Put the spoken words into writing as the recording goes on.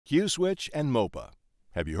Q-Switch and Mopa.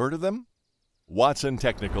 Have you heard of them? Wattsan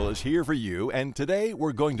Technical is here for you, and today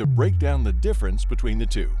we're going to break down the difference between the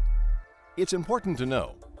two. It's important to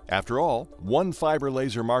know, after all, one fiber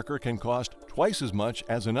laser marker can cost twice as much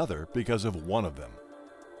as another because of one of them.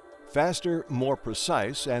 Faster, more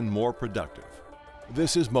precise, and more productive.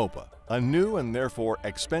 This is Mopa, a new and therefore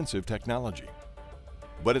expensive technology.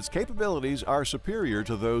 But its capabilities are superior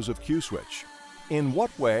to those of Q-Switch. In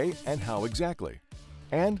what way and how exactly?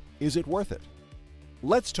 And is it worth it?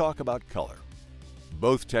 Let's talk about color.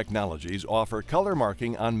 Both technologies offer color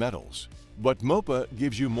marking on metals, but Mopa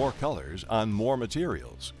gives you more colors on more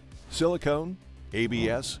materials: silicone,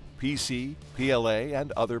 ABS, PC, PLA,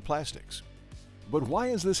 and other plastics. But why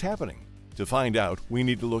is this happening? To find out, we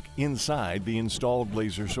need to look inside the installed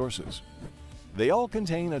laser sources. They all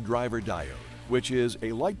contain a driver diode, which is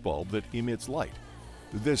a light bulb that emits light.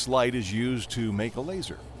 This light is used to make a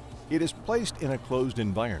laser. It is placed in a closed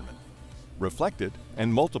environment, reflected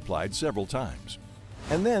and multiplied several times,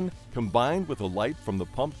 and then combined with the light from the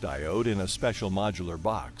pump diode in a special modular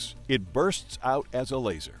box, it bursts out as a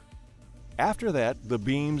laser. After that, the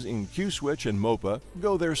beams in Q-Switch and Mopa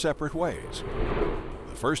go their separate ways.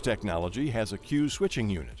 The first technology has a Q-switching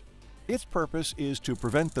unit. Its purpose is to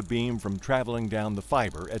prevent the beam from traveling down the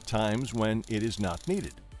fiber at times when it is not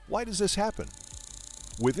needed. Why does this happen?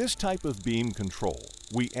 With this type of beam control,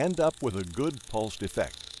 we end up with a good pulsed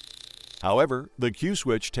effect. However, the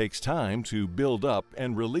Q-switch takes time to build up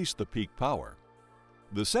and release the peak power.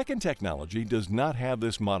 The second technology does not have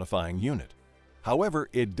this modifying unit. However,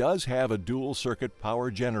 it does have a dual circuit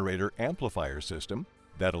power generator amplifier system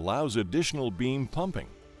that allows additional beam pumping.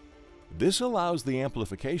 This allows the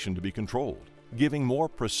amplification to be controlled, giving more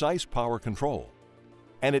precise power control.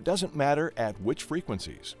 And it doesn't matter at which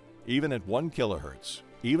frequencies, even at 1 kHz,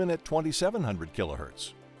 even at 2700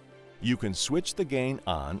 kHz. You can switch the gain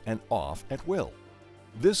on and off at will.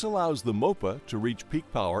 This allows the Mopa to reach peak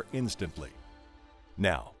power instantly.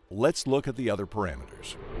 Now, let's look at the other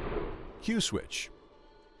parameters. Q-Switch.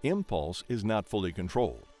 Impulse is not fully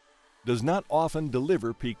controlled. Does not often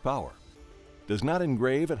deliver peak power. Does not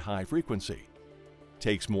engrave at high frequency.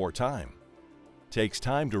 Takes more time. Takes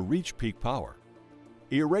time to reach peak power.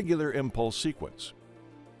 Irregular impulse sequence.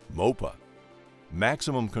 Mopa.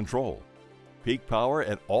 Maximum control. Peak power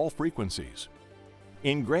at all frequencies.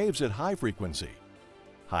 Engraves at high frequency.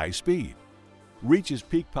 High speed. Reaches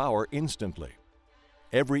peak power instantly.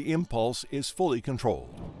 Every impulse is fully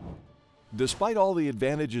controlled. Despite all the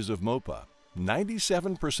advantages of Mopa,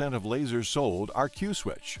 97% of lasers sold are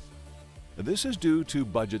Q-Switch. This is due to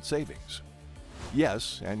budget savings.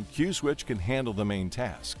 Yes, and Q-Switch can handle the main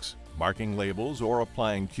tasks, marking labels or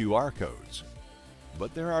applying QR codes.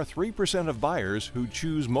 But there are 3% of buyers who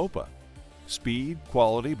choose Mopa. Speed,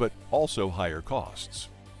 quality, but also higher costs.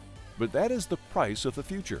 But that is the price of the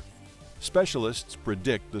future. Specialists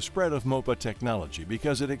predict the spread of Mopa technology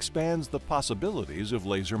because it expands the possibilities of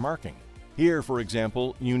laser marking. Here, for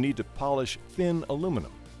example, you need to polish thin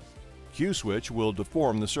aluminum. Q-Switch will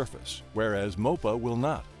deform the surface, whereas Mopa will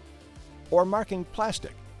not. Or marking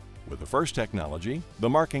plastic. With the first technology, the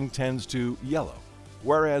marking tends to yellow,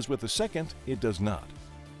 whereas with the second, it does not.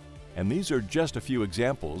 And these are just a few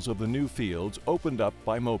examples of the new fields opened up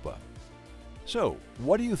by Mopa. So,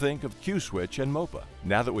 what do you think of Q-Switch and Mopa?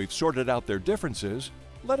 Now that we've sorted out their differences,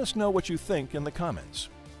 let us know what you think in the comments.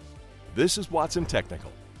 This is Wattsan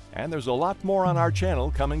Technical, and there's a lot more on our channel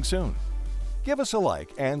coming soon. Give us a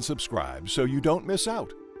like and subscribe so you don't miss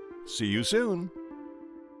out. See you soon!